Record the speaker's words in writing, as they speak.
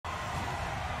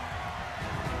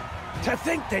To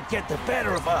think they'd get the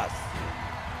better of us!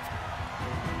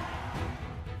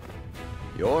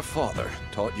 Your father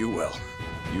taught you well.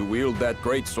 You wield that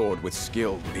greatsword with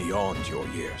skill beyond your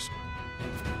years.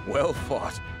 Well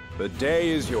fought. The day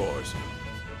is yours.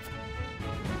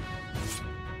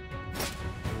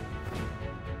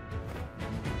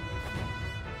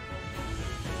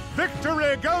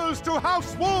 Victory goes to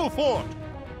House Wolfort!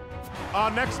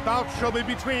 Our next bout shall be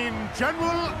between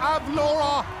General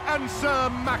Avlora and Sir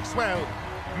Maxwell.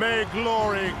 May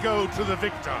glory go to the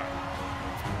victor.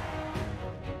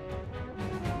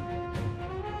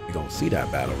 You gonna see that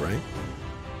battle, right?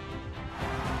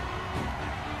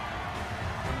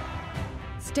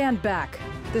 Stand back.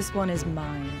 This one is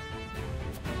mine.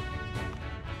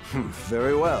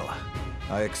 Very well.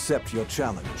 I accept your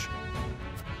challenge.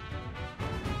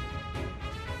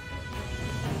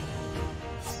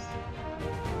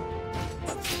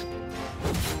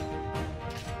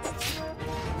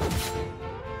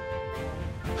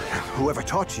 Whoever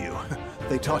taught you,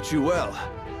 they taught you well.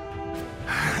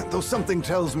 Though something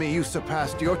tells me you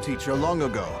surpassed your teacher long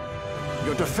ago.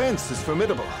 Your defense is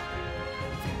formidable.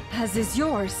 As is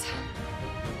yours.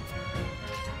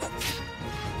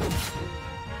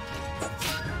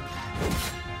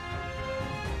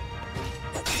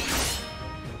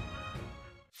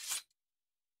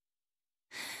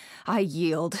 I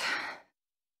yield.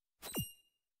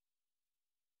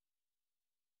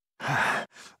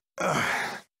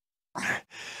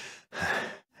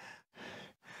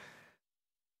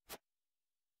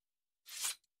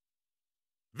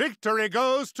 Victory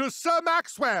goes to Sir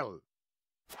Maxwell!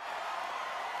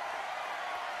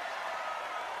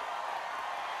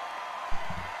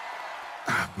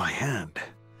 My hand.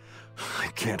 I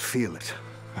can't feel it.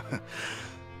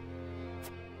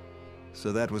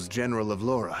 So that was General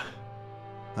Avlora.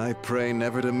 I pray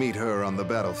never to meet her on the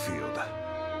battlefield.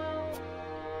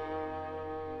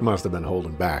 Must have been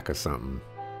holding back or something.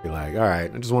 Be like, all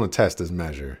right, I just want to test this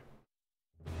measure.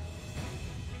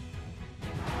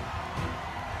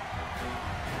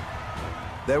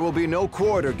 There will be no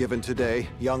quarter given today,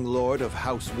 young lord of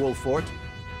House Wolfort.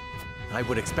 I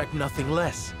would expect nothing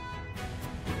less.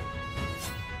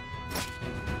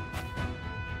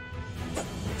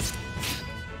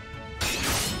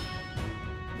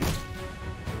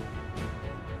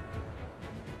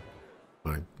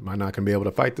 Am I not gonna be able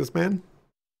to fight this man?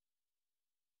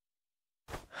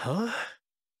 Huh?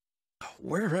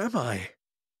 Where am I?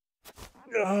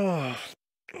 Oh.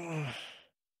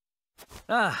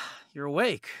 Ah, you're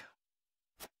awake.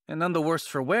 And none the worse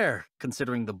for wear,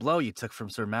 considering the blow you took from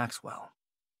Sir Maxwell.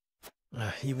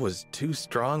 He was too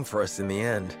strong for us in the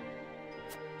end.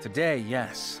 Today,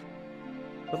 yes.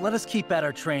 But let us keep at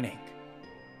our training.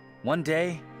 One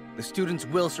day, the students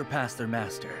will surpass their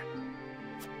master.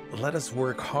 Let us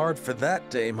work hard for that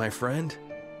day, my friend.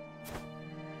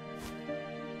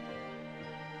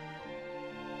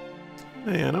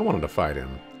 Man, I wanted to fight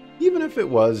him. Even if it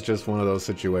was just one of those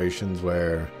situations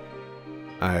where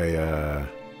I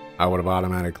would have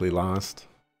automatically lost.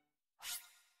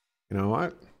 You know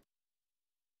what?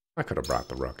 I could have brought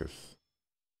the ruckus.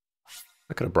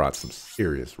 I could have brought some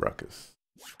serious ruckus.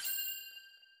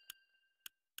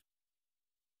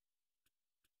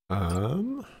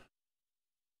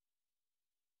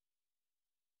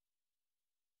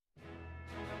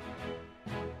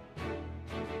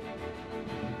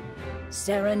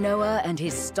 Serenoa and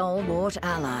his stalwart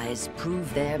allies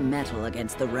prove their mettle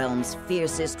against the realm's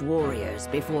fiercest warriors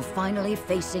before finally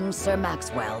facing Sir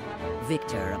Maxwell,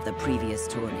 victor of the previous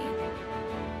tourney.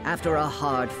 After a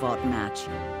hard-fought match,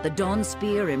 the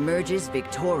Dawnspear emerges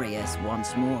victorious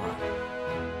once more.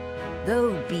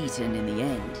 Though beaten in the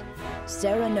end,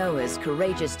 Serenoa's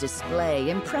courageous display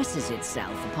impresses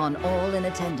itself upon all in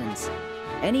attendance.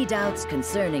 Any doubts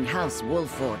concerning House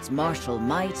Wolfort's martial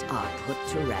might are put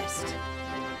to rest.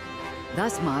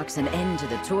 Thus marks an end to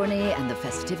the tourney and the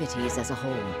festivities as a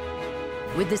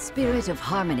whole. With the spirit of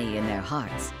harmony in their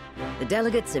hearts, the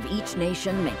delegates of each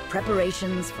nation make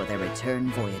preparations for their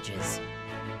return voyages.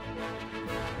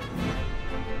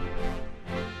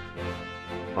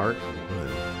 Part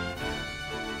 1.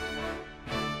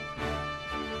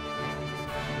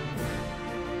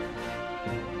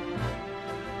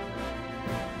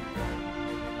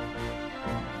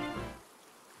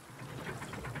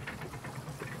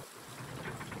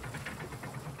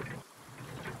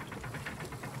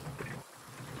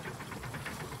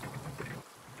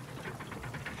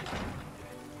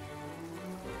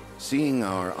 Seeing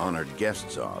our honored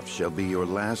guests off shall be your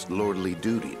last lordly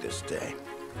duty this day.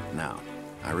 Now,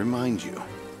 I remind you.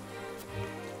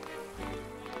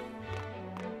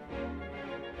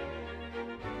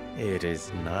 It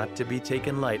is not to be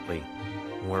taken lightly.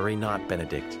 Worry not,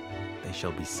 Benedict. They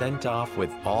shall be sent off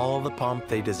with all the pomp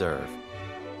they deserve.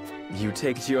 You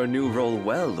take to your new role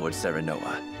well, Lord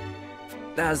Serenoa.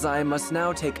 As I must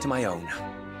now take to my own.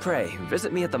 Pray,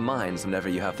 visit me at the mines whenever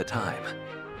you have the time.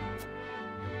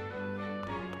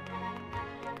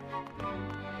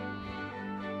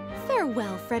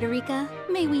 Farewell, Frederica.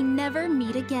 May we never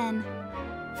meet again.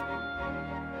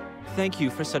 Thank you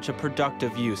for such a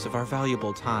productive use of our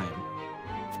valuable time.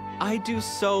 I do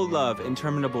so love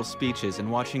interminable speeches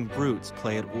and watching brutes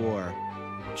play at war.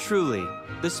 Truly,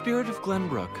 the spirit of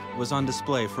Glenbrook was on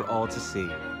display for all to see.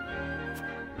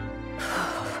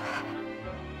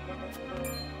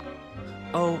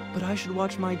 Oh, but I should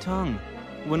watch my tongue.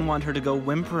 Wouldn't want her to go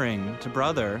whimpering to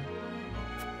brother.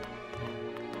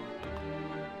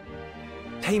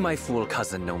 Pay my fool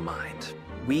cousin no mind.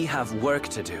 We have work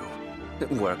to do.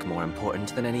 Work more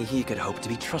important than any he could hope to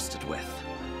be trusted with.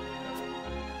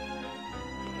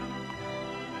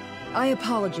 I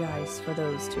apologize for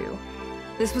those two.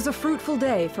 This was a fruitful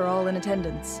day for all in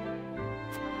attendance.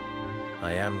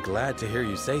 I am glad to hear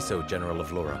you say so, General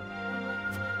of Laura.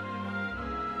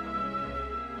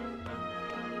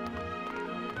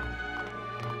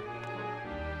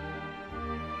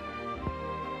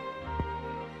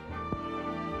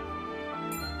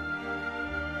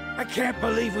 I can't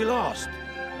believe we lost.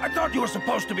 I thought you were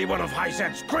supposed to be one of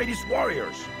Hyzet's greatest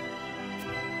warriors.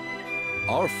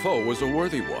 Our foe was a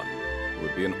worthy one. It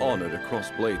would be an honor to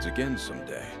cross blades again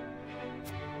someday.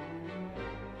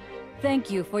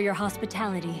 Thank you for your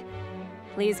hospitality.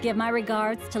 Please give my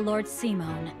regards to Lord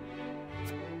Simone.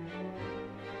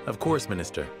 Of course,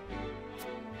 Minister.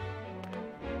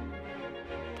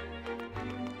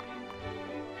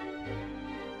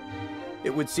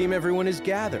 It would seem everyone is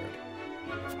gathered.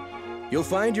 You'll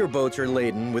find your boats are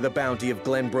laden with a bounty of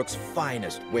Glenbrook's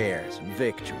finest wares and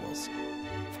victuals.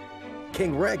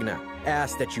 King Regna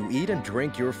asks that you eat and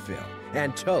drink your fill,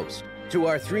 and toast to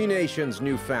our three nations'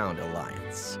 newfound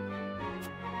alliance.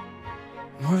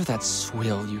 More of that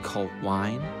swill you call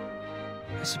wine?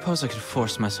 I suppose I could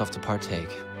force myself to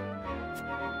partake.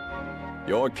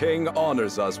 Your king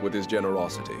honors us with his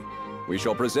generosity. We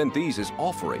shall present these as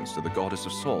offerings to the goddess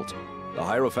of salt. The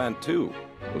Hierophant, too,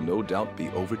 will no doubt be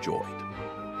overjoyed.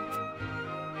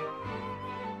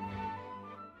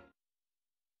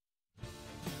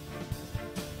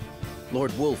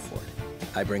 Lord Wolford,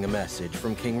 I bring a message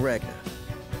from King Regna.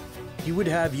 He would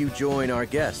have you join our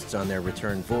guests on their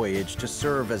return voyage to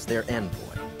serve as their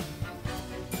envoy.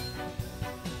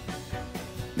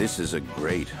 This is a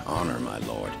great honor, my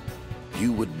lord.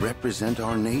 You would represent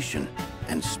our nation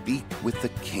and speak with the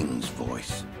king's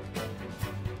voice.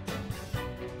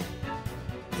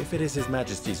 If it is His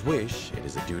Majesty's wish, it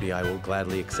is a duty I will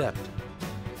gladly accept.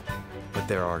 But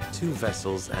there are 2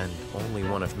 vessels and only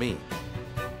one of me.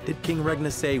 Did King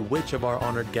Regna say which of our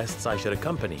honored guests I should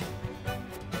accompany?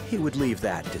 He would leave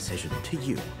that decision to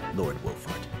you, Lord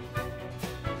Wolford.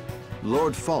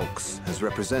 Lord Falks, as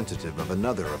representative of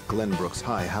another of Glenbrook's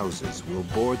high houses, will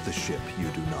board the ship you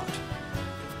do not.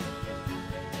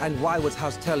 And why was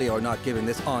House Tellior not given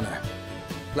this honor?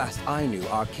 Last I knew,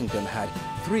 our kingdom had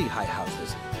 3 high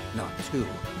houses, not 2.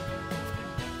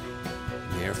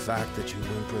 Mere fact that you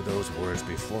whimper those words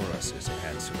before us is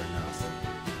answer enough.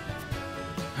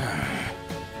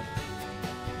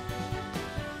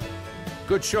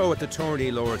 Good show at the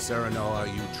tourney, Lord Serenoa.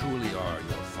 You truly are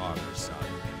your father's son.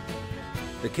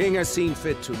 The king has seen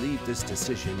fit to leave this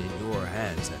decision in your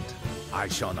hands, and I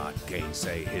shall not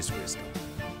gainsay his wisdom.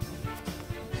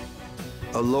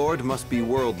 A lord must be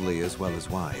worldly as well as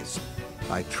wise.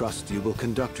 I trust you will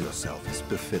conduct yourself as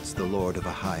befits the lord of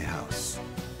a high house.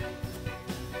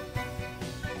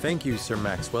 Thank you, Sir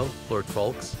Maxwell, Lord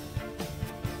Falks.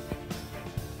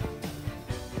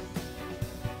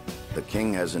 The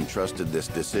king has entrusted this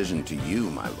decision to you,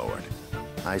 my lord.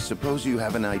 I suppose you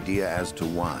have an idea as to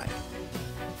why.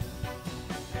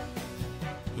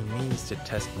 He means to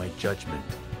test my judgment.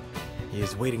 He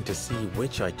is waiting to see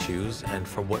which I choose and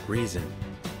for what reason.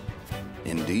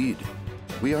 Indeed.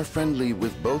 We are friendly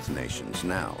with both nations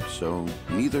now, so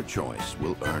neither choice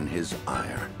will earn his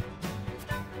ire.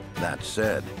 That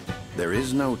said, there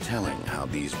is no telling how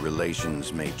these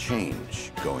relations may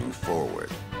change going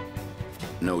forward.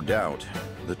 No doubt,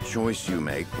 the choice you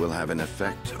make will have an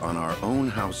effect on our own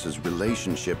house's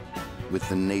relationship with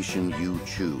the nation you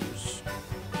choose.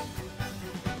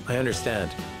 I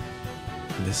understand.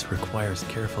 This requires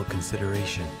careful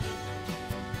consideration.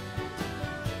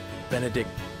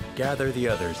 Benedict, gather the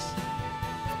others.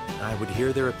 I would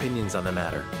hear their opinions on the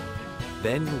matter.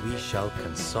 Then we shall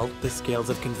consult the scales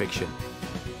of conviction.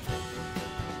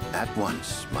 At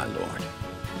once, my lord.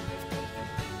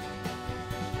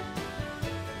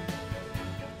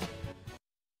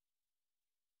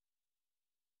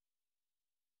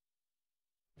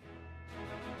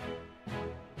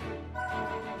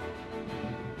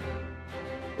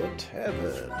 The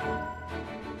tavern.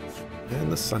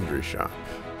 And the sundry shop.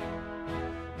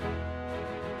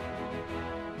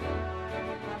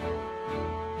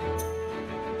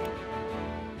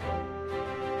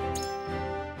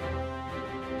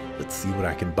 Let's see what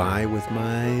I can buy with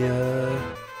my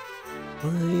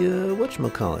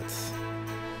whatchamacallits.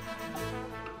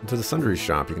 To the sundry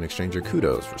shop, you can exchange your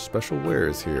kudos for special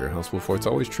wares here. House Wolfort's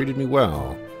always treated me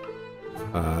well.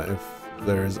 If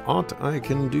there's aught I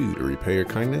can do to repay your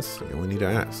kindness, you only need to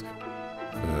ask.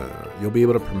 You'll be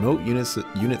able to promote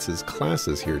units'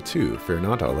 classes here too. Fear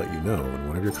not, I'll let you know when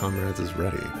one of your comrades is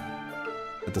ready.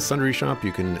 At the sundry shop,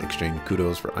 you can exchange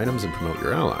kudos for items and promote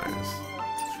your allies.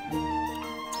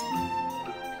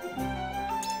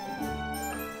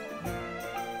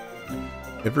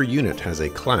 Every unit has a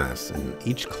class, and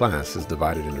each class is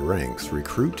divided into ranks: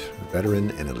 recruit, veteran,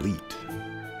 and elite.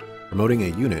 Promoting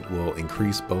a unit will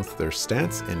increase both their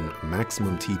stats and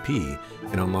maximum TP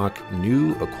and unlock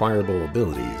new acquirable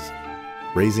abilities.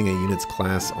 Raising a unit's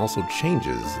class also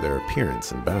changes their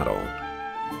appearance in battle.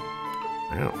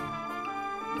 Wow.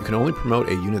 You can only promote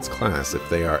a unit's class if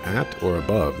they are at or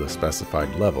above the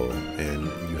specified level and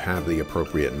you have the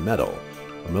appropriate medal.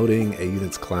 Promoting a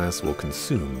unit's class will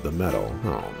consume the medal.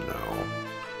 Oh no.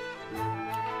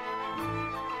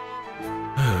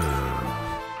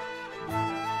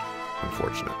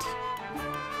 Unfortunate.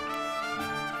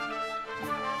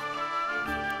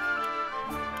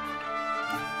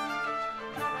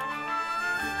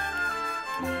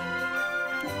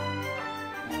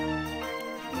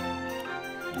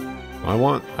 I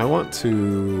want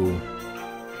to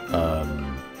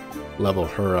level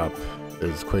her up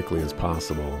as quickly as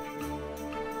possible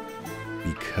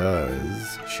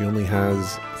because she only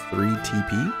has 3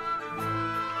 TP,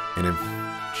 and if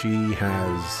she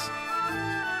has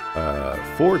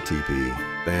 4 TP,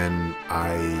 then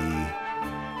I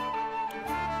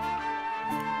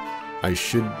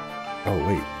should... Oh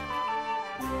wait,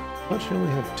 I thought she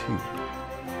only had 2.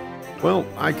 Well,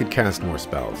 I could cast more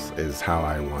spells, is how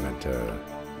I wanted to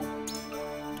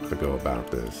go about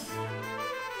this.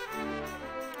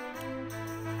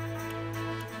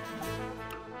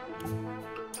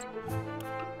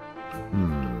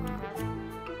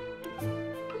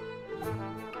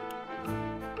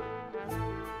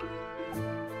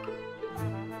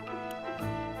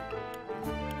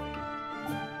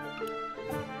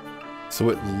 So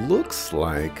it looks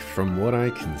like, from what I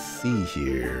can see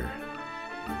here,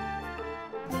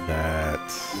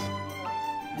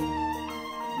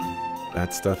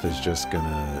 that stuff is just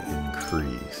gonna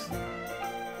increase.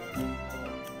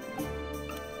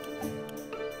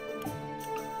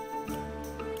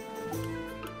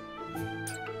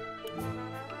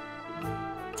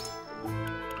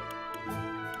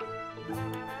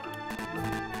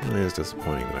 It is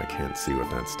disappointing that I can't see what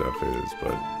that stuff is,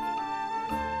 but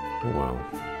oh well.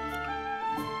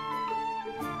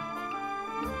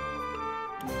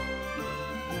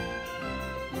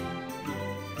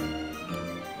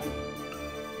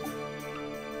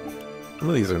 Some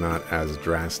of these are not as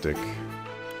drastic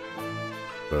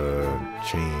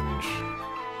change.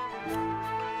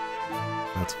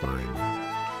 That's fine.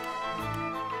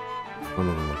 Some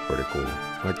of them look pretty cool.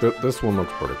 Like this one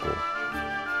looks pretty cool.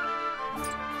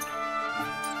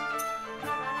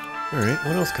 Alright,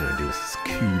 what else can I do with this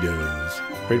kudos?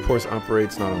 Trade Force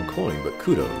operates not on coin, but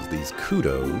kudos. These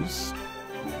kudos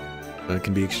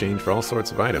can be exchanged for all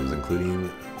sorts of items, including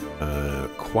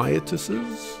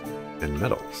quietuses and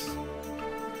medals.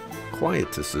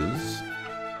 Quietuses.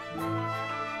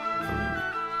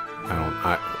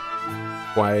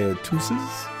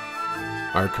 Quietuses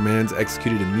are commands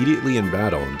executed immediately in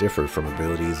battle and differ from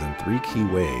abilities in 3 key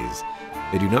ways.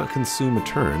 They do not consume a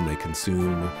turn, they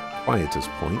consume quietus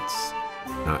points,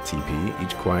 not TP.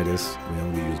 Each quietus may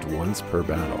only be used once per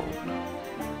battle.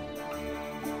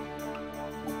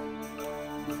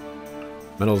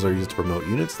 Medals are used to promote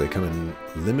units. They come in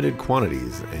limited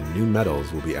quantities, and new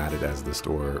medals will be added as the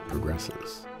store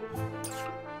progresses.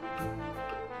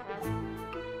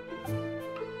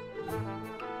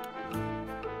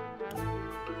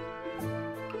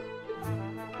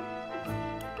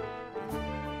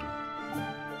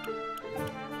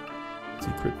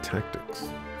 Secret tactics.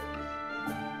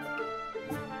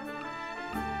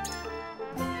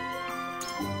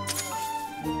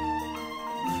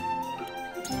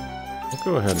 I'll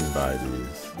go ahead and buy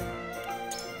these.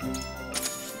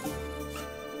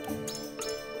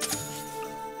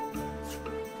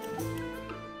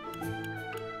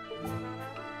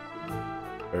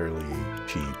 fairly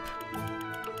cheap.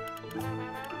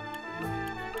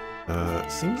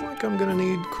 Seems like I'm gonna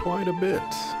need quite a bit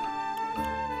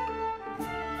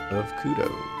of kudo.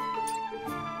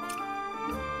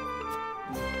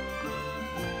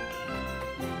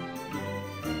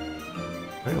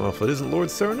 Well, if it isn't Lord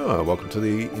Serenoa, welcome to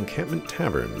the Encampment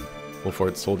Tavern.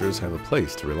 Wolfheart soldiers have a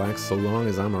place to relax so long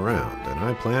as I'm around, and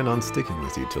I plan on sticking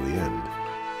with you till the end.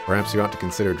 Perhaps you ought to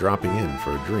consider dropping in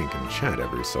for a drink and chat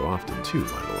every so often too,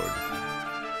 my lord.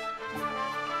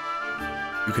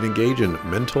 You can engage in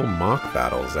mental mock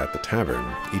battles at the tavern.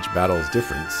 Each battle is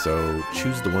different, so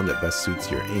choose the one that best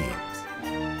suits your aims.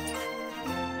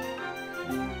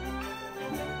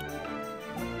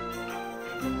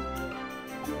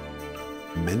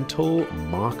 Mental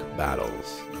mock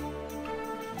battles.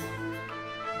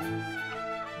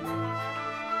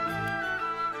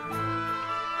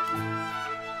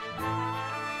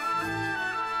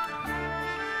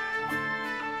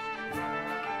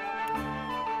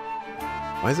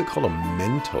 Why is it called a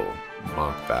mental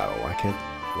mock battle? I can't,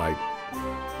 like,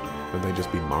 would they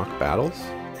just be mock battles?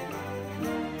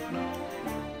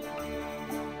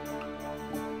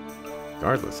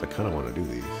 Regardless, I kind of want to do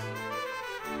these.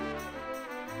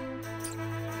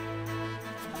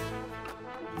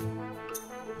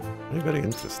 Anybody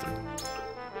interesting?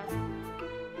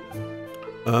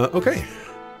 Okay.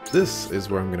 This is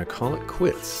where I'm going to call it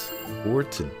quits for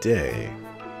today.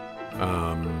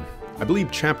 I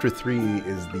believe Chapter 3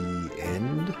 is the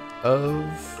end of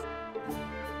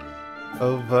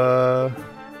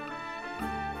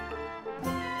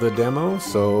the demo,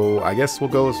 so I guess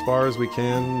we'll go as far as we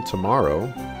can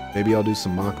tomorrow. Maybe I'll do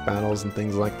some mock battles and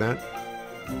things like that.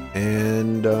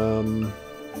 And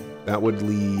that would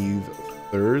leave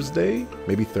Thursday.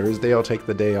 Maybe Thursday I'll take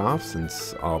the day off,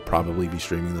 since I'll probably be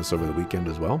streaming this over the weekend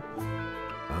as well.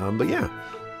 But yeah,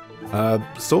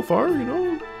 so far, you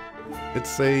know,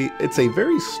 it's a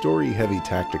very story-heavy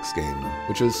tactics game,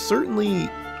 which is certainly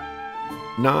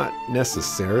not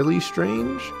necessarily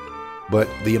strange, but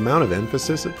the amount of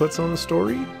emphasis it puts on the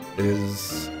story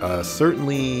is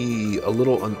certainly a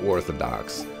little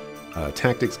unorthodox.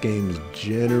 Tactics games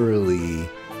generally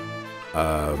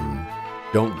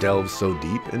don't delve so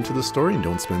deep into the story and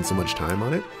don't spend so much time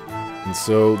on it. And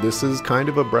so this is kind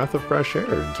of a breath of fresh air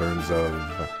in terms of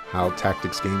how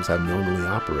tactics games have normally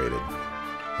operated.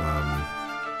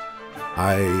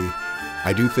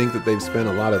 I do think that they've spent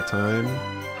a lot of time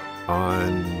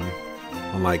on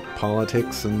like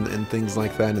politics and things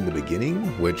like that in the beginning,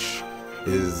 which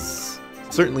is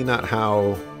certainly not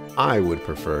how I would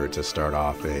prefer to start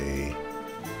off a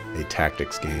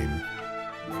tactics game.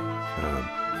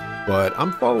 But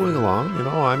I'm following along, you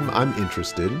know, I'm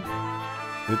interested.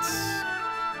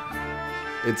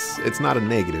 It's not a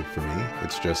negative for me.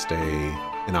 It's just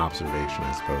an observation,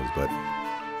 I suppose. But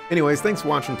anyways, thanks for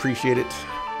watching. Appreciate it.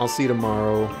 I'll see you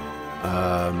tomorrow,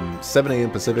 7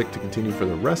 a.m. Pacific, to continue for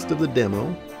the rest of the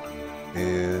demo,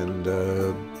 and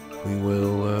we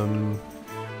will move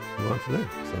on from there.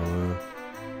 So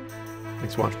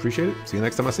thanks for watching. Appreciate it. See you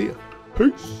next time I see you.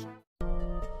 Peace.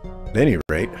 At any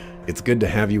rate, it's good to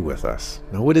have you with us.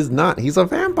 No, it is not. He's a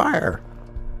vampire.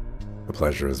 The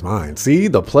pleasure is mine. See,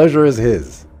 the pleasure is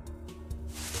his.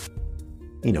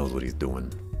 He knows what he's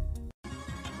doing.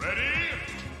 Ready?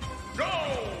 Go!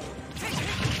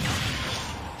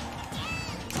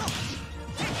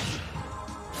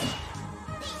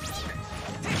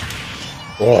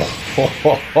 Oh,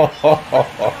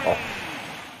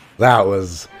 that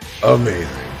was amazing.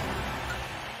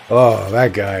 Oh,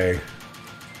 that guy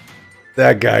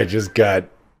just got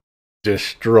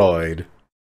destroyed.